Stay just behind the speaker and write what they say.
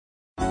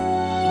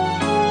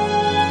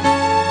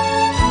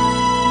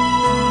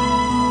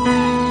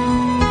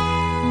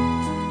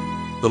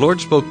Lord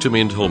spoke to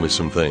me and told me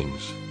some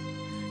things.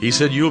 He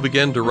said, you'll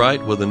begin to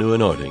write with a new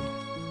anointing.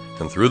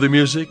 And through the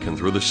music and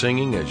through the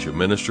singing as you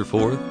minister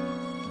forth,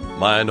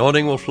 my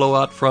anointing will flow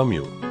out from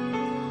you.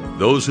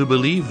 Those who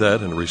believe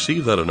that and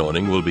receive that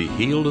anointing will be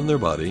healed in their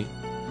body.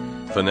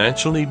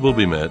 Financial need will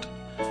be met.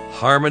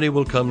 Harmony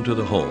will come to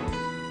the home.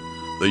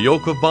 The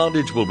yoke of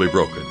bondage will be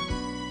broken,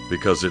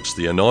 because it's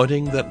the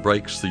anointing that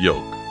breaks the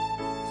yoke.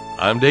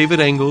 I'm David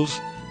Engels,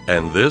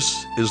 and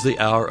this is the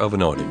Hour of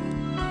Anointing.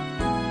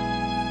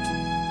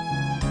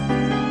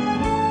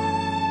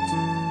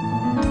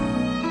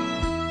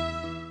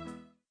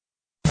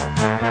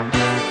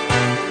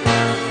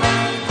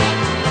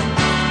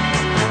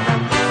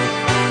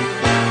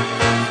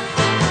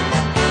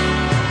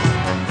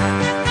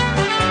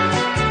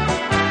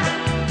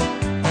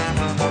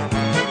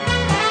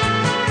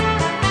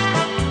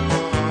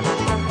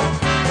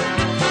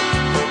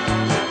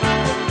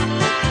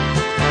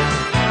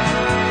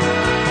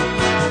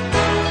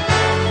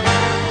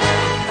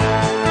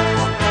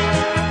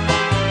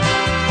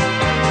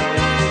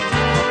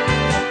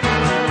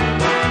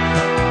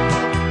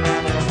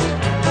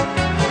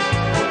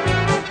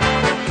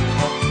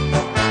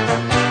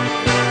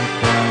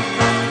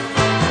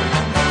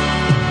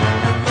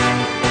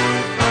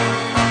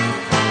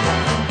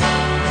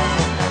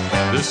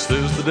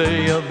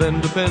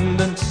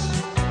 Independence.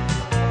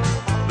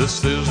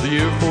 This is the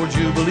year for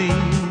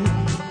Jubilee.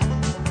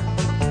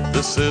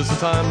 This is the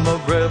time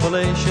of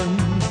revelation.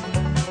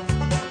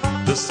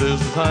 This is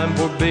the time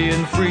for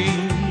being free.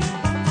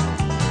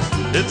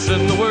 It's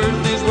in the Word,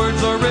 these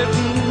words are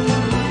written.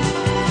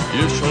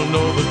 You shall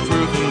know the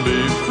truth and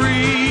be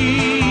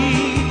free.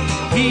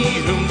 He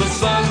whom the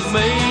Son's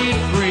made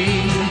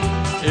free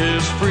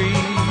is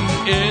free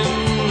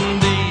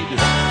indeed.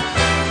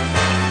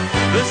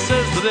 This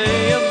is the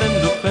day of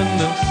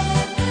independence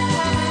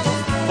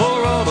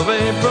for all of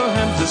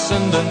Abraham's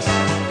descendants.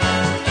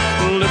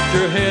 Lift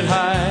your head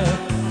high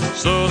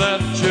so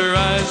that your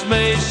eyes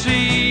may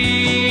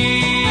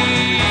see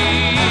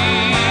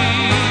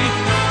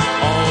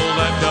all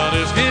that God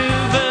has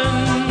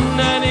given,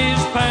 and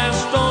He's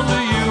passed on to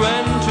you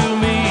and to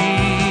me.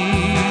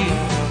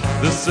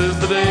 This is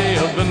the day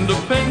of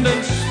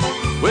independence.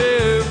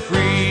 We're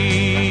free.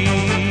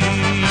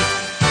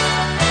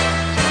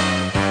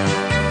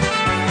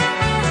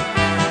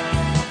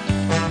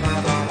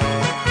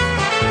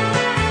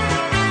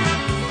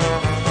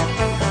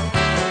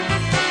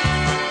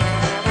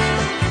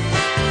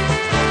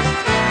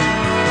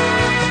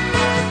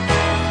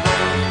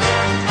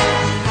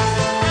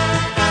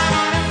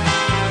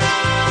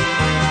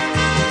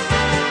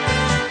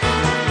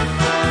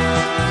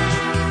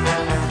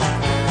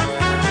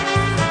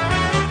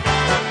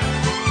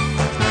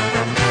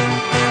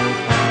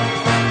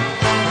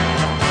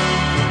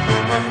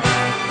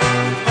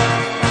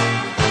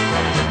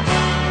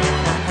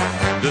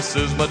 This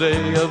is my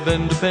day of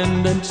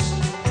independence.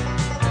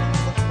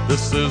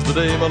 This is the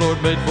day my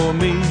Lord made for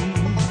me.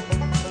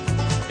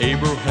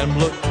 Abraham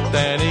looked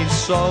and he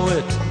saw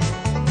it.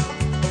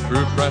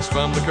 Through Christ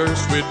from the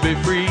curse we'd be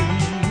free.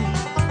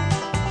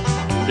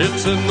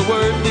 It's in the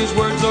Word, these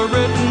words are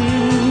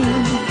written.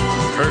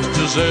 Cursed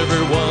is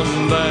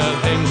everyone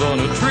that hangs on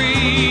a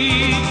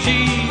tree.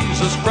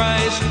 Jesus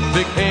Christ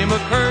became a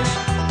curse,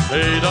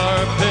 paid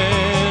our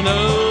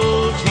penalty.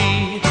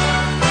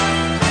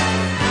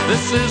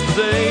 This is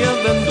the day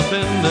of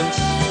independence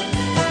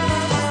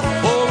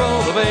for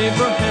all of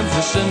Abraham's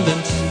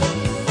descendants.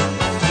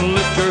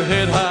 Lift your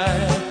head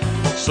high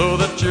so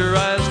that your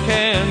eyes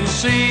can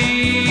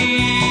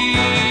see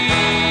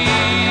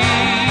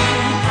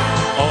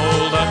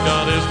all that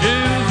God has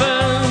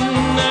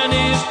given, and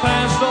He's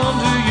passed on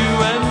to you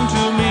and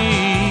to me.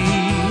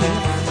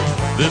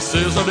 This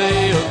is a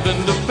day of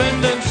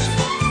independence.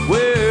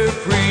 We're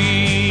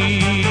free.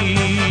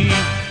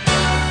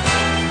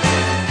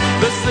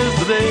 This is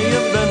the day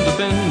of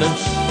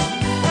independence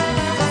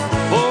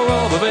for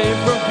all of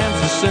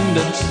Abraham's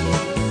descendants.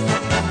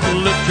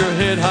 Lift your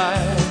head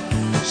high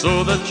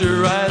so that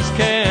your eyes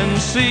can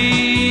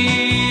see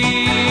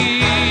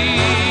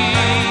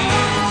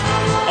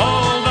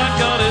all that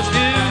God has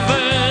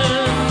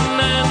given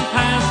and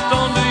passed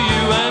on to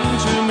you and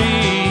to me.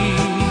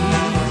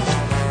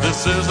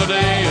 This is a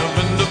day of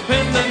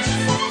independence.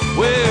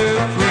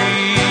 We're free.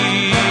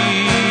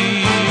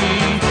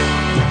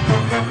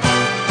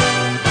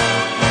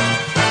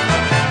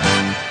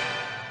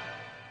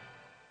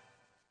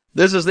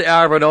 This is the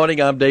Hour of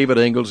Anointing. I'm David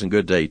Engels, and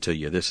good day to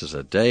you. This is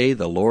a day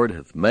the Lord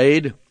hath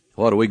made.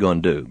 What are we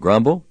going to do?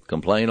 Grumble?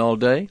 Complain all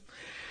day?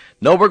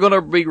 No, we're going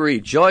to be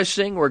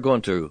rejoicing. We're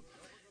going to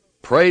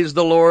praise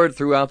the Lord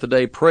throughout the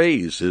day.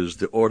 Praise is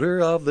the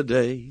order of the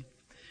day.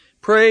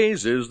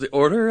 Praise is the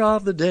order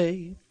of the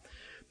day.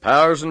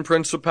 Powers and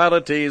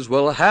principalities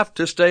will have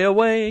to stay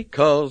away,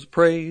 'cause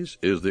praise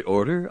is the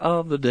order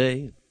of the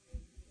day.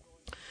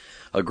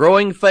 A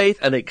growing faith,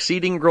 an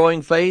exceeding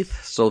growing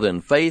faith. So then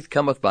faith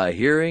cometh by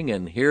hearing,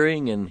 and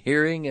hearing, and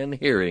hearing, and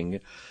hearing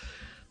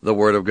the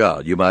Word of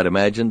God. You might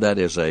imagine that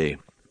is a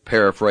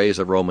paraphrase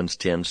of Romans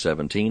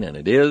 10:17, and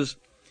it is.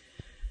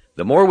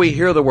 The more we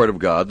hear the Word of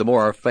God, the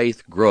more our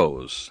faith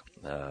grows.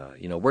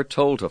 We're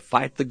told to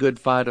fight the good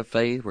fight of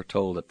faith. We're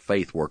told that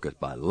faith worketh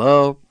by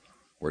love.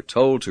 We're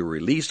told to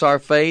release our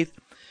faith.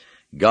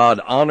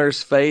 God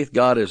honors faith.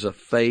 God is a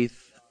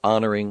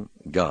faith-honoring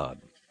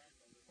God.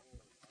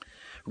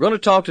 We're going to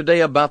talk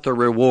today about the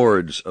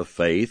rewards of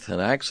faith.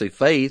 And actually,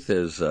 faith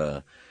is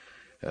a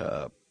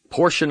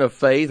portion of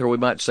faith, or we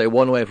might say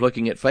one way of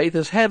looking at faith,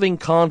 is having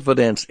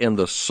confidence in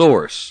the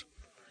source.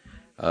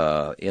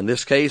 In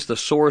this case, the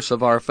source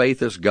of our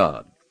faith is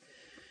God.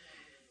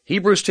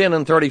 Hebrews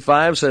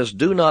 10:35 says,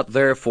 "Do not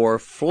therefore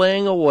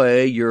fling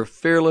away your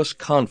fearless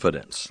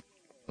confidence."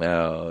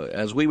 Now,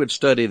 as we would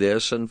study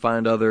this and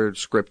find other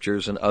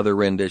scriptures and other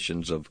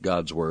renditions of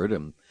God's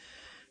Word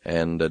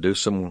and do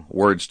some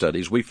word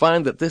studies, we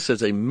find that this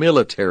is a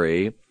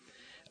military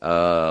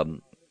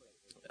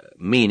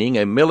meaning,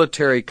 a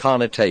military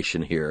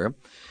connotation here.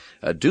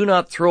 Do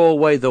not throw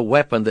away the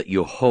weapon that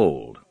you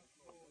hold.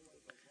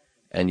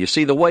 And you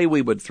see, the way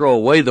we would throw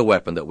away the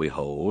weapon that we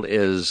hold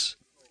is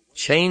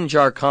change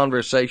our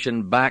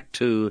conversation back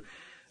to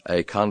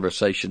a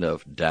conversation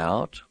of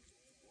doubt,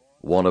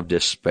 one of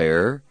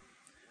despair,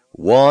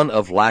 one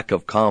of lack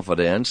of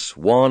confidence,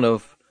 one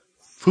of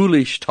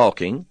foolish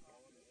talking.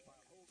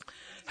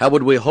 How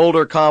would we hold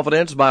our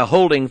confidence? By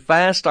holding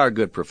fast our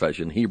good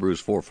profession,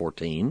 Hebrews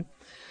 4:14.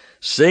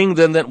 "Seeing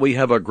then that we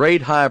have a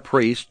great high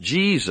priest,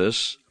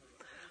 Jesus,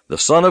 the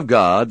Son of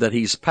God, that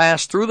he's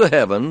passed through the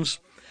heavens,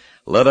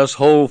 let us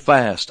hold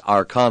fast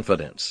our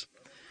confidence."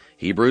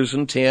 Hebrews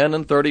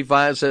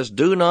 10:35 says,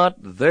 "Do not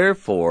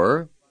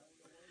therefore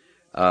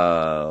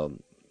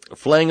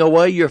fling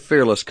away your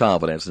fearless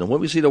confidence." And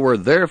when we see the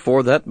word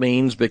therefore, that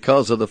means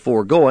because of the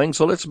foregoing.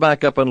 So let's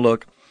back up and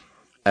look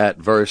at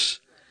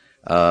verse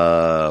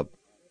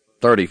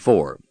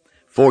 34.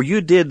 "For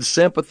you did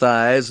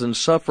sympathize and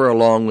suffer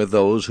along with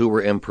those who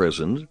were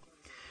imprisoned,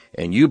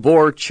 and you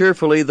bore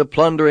cheerfully the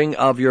plundering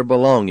of your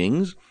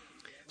belongings."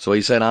 So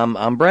he said,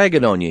 I'm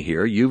bragging on you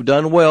here. You've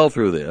done well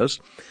through this.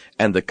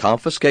 "And the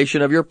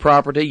confiscation of your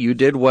property, you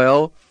did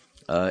well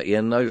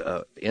in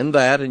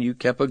that, and you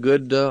kept a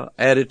good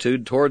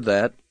attitude toward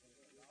that,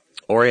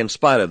 or in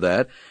spite of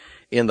that,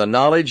 in the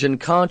knowledge and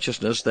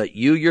consciousness that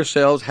you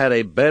yourselves had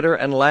a better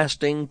and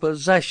lasting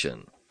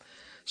possession."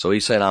 So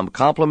he said, I'm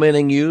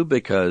complimenting you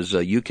because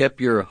you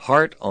kept your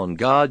heart on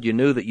God. You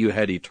knew that you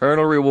had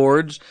eternal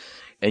rewards,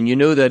 and you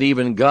knew that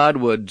even God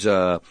would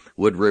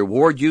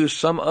reward you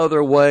some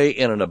other way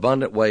in an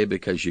abundant way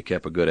because you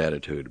kept a good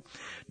attitude.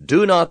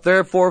 "Do not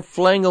therefore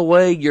fling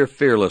away your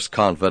fearless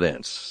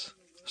confidence."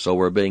 So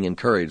we're being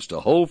encouraged to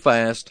hold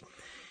fast,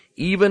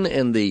 even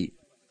in the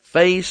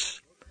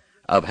face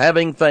of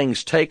having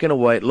things taken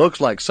away. It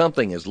looks like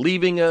something is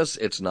leaving us.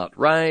 It's not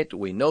right.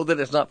 We know that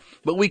it's not,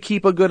 but we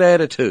keep a good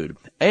attitude.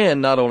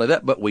 And not only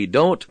that, but we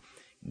don't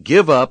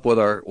give up with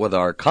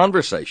our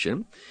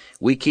conversation.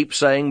 We keep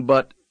saying,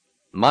 "But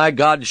my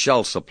God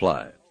shall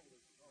supply,"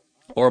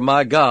 or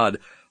 "My God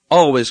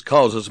always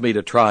causes me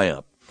to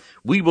triumph."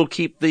 We will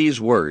keep these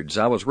words.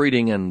 I was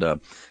reading in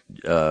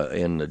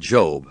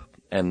Job,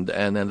 and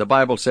the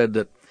Bible said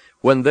that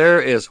when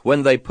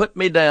they put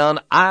me down,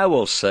 I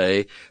will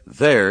say,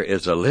 there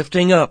is a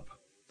lifting up.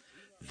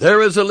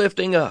 There is a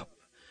lifting up.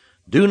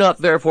 "Do not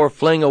therefore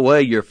fling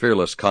away your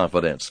fearless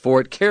confidence, for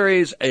it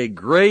carries a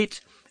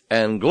great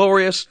and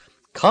glorious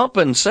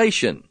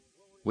compensation."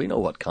 We know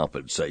what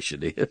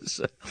compensation is.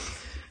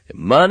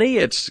 Money,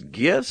 it's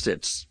gifts,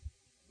 it's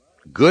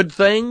good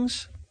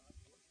things.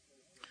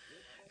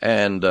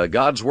 And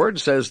God's Word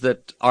says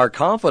that our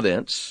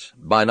confidence,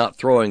 by not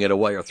throwing it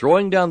away or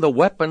throwing down the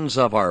weapons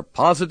of our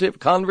positive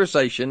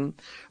conversation,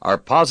 our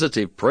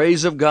positive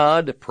praise of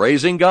God,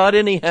 praising God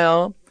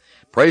anyhow,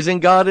 praising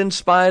God in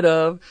spite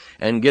of,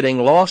 and getting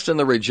lost in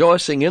the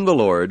rejoicing in the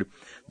Lord,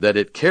 that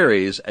it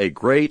carries a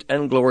great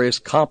and glorious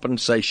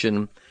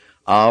compensation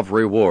of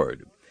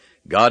reward.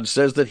 God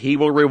says that He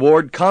will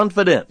reward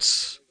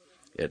confidence.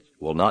 It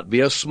will not be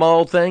a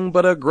small thing,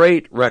 but a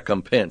great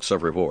recompense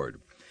of reward.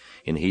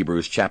 In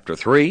Hebrews chapter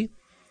 3,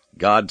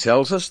 God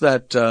tells us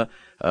that,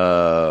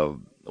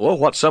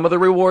 what some of the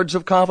rewards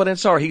of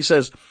confidence are. He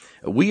says,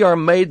 we are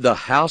made the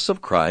house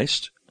of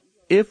Christ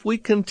if we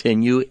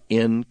continue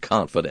in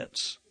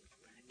confidence.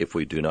 If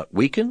we do not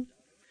weaken,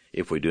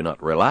 if we do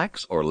not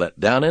relax or let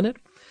down in it.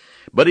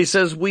 But he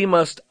says we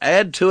must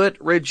add to it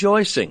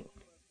rejoicing.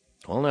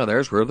 Well, now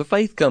there's where the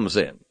faith comes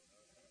in.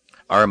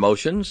 Our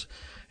emotions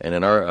and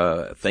in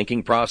our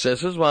thinking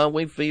processes, while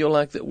we feel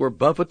like that we're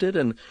buffeted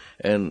and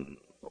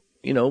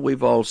you know,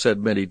 we've all said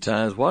many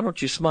times, why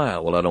don't you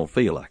smile? Well, I don't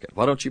feel like it.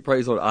 Why don't you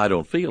praise the Lord? I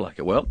don't feel like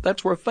it. Well,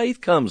 that's where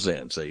faith comes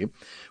in, see.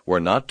 We're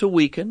not to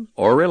weaken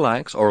or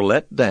relax or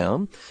let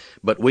down,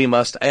 but we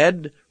must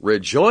add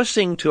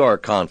rejoicing to our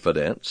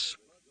confidence,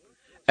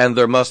 and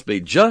there must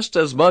be just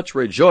as much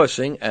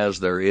rejoicing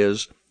as there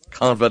is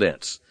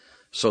confidence.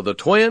 So the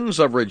twins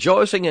of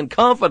rejoicing and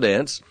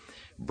confidence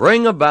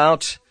bring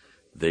about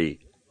the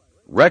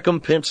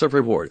recompense of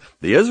reward.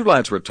 The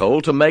Israelites were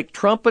told to make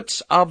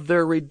trumpets of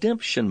their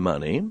redemption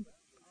money,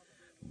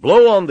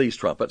 blow on these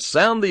trumpets,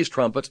 sound these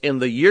trumpets in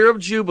the year of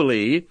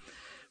Jubilee,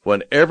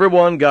 when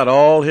everyone got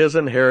all his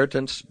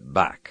inheritance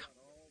back.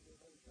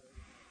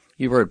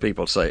 You've heard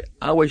people say,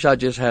 I wish I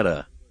just had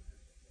a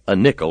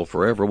nickel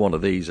for every one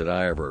of these that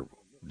I ever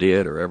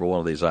did or every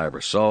one of these I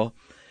ever saw.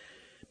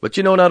 But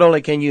you know, not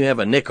only can you have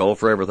a nickel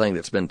for everything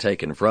that's been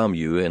taken from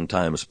you in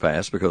times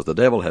past, because the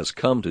devil has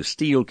come to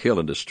steal, kill,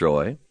 and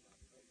destroy.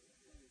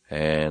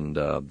 And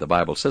the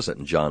Bible says it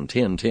in John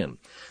 10:10.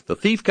 The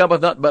thief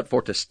cometh not but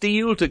for to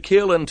steal, to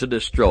kill, and to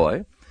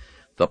destroy.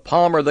 The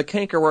palmer, the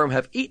cankerworm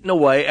have eaten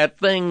away at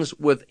things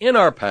within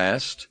our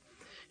past,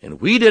 and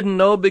we didn't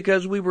know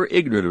because we were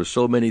ignorant of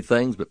so many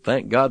things, but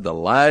thank God the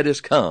light has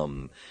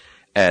come,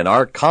 and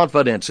our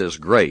confidence is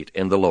great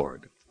in the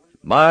Lord.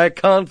 My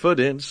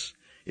confidence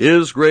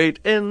is great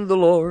in the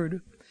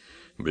Lord,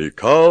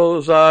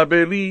 because I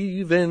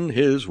believe in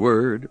His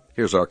word.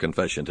 Here's our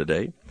confession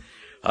today.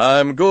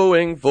 I'm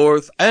going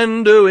forth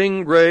and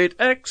doing great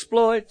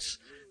exploits.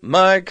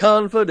 My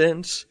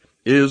confidence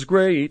is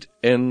great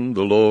in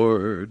the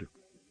Lord.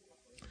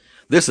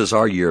 This is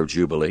our year of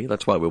Jubilee.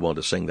 That's why we want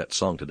to sing that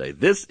song today.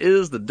 This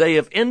is the day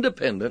of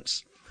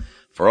independence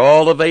for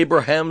all of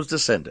Abraham's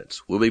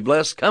descendants. We'll be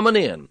blessed coming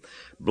in,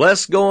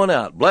 blessed going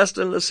out, blessed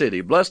in the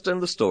city, blessed in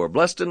the store,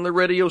 blessed in the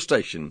radio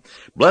station,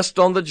 blessed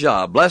on the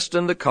job, blessed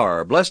in the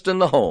car, blessed in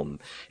the home.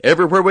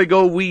 Everywhere we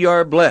go, we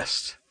are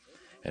blessed.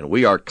 And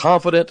we are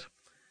confident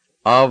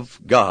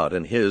of God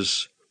and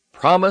His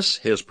promise,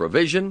 His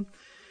provision.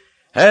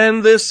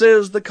 And this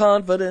is the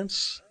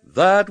confidence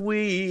that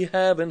we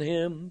have in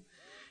Him.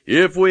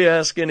 If we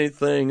ask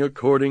anything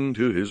according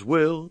to His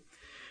will,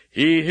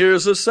 He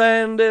hears us,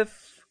 and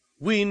if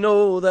we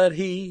know that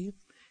He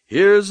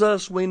hears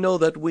us, we know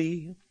that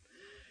we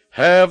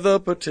have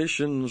the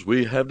petitions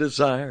we have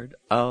desired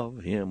of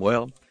Him.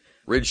 Well,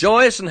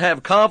 rejoice and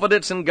have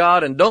confidence in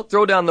God, and don't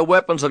throw down the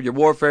weapons of your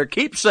warfare.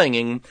 Keep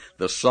singing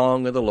the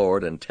song of the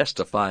Lord and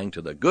testifying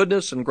to the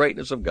goodness and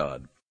greatness of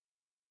God.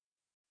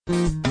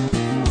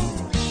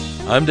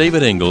 I'm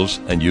David Ingalls,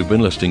 and you've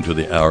been listening to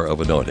the Hour of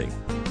Anointing.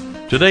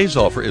 Today's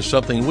offer is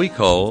something we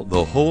call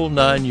the Whole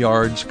 9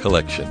 Yards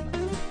Collection,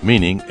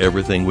 meaning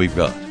everything we've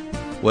got.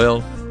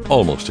 Well,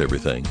 almost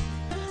everything.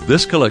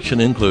 This collection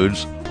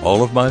includes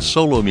all of my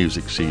solo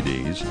music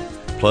CDs,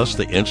 plus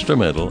the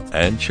instrumental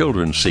and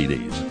children's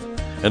CDs.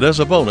 And as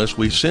a bonus,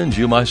 we send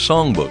you my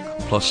songbook,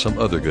 plus some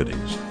other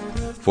goodies.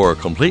 For a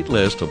complete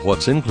list of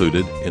what's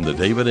included in the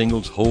David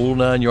Ingalls Whole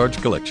 9 Yards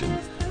Collection,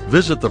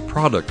 visit the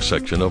product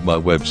section of my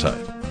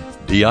website,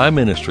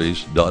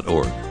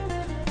 diministries.org.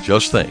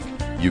 Just think,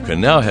 you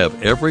can now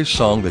have every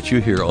song that you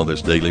hear on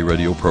this daily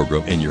radio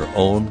program in your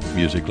own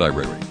music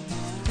library,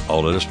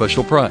 all at a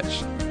special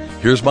price.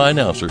 Here's my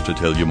announcer to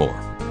tell you more.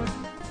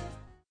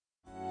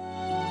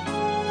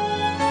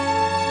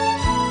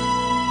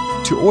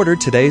 To order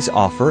today's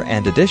offer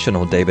and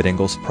additional David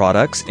Ingalls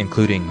products,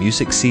 including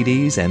music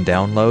CDs and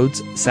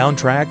downloads,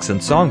 soundtracks,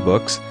 and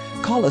songbooks,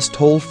 call us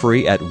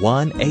toll-free at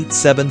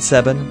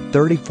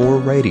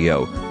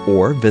 1-877-34-RADIO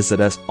or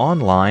visit us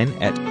online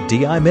at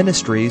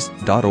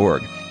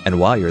diministries.org. And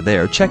while you're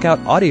there, check out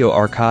audio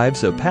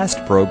archives of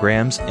past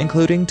programs,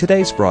 including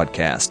today's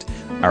broadcast.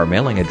 Our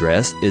mailing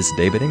address is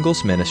David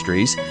Ingalls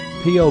Ministries,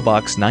 P.O.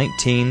 Box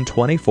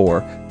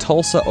 1924,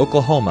 Tulsa,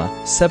 Oklahoma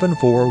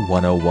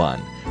 74101.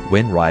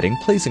 When writing,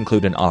 please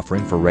include an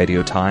offering for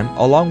radio time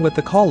along with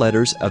the call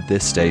letters of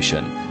this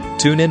station.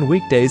 Tune in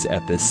weekdays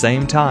at this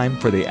same time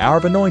for the Hour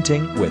of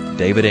Anointing with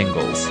David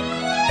Ingalls.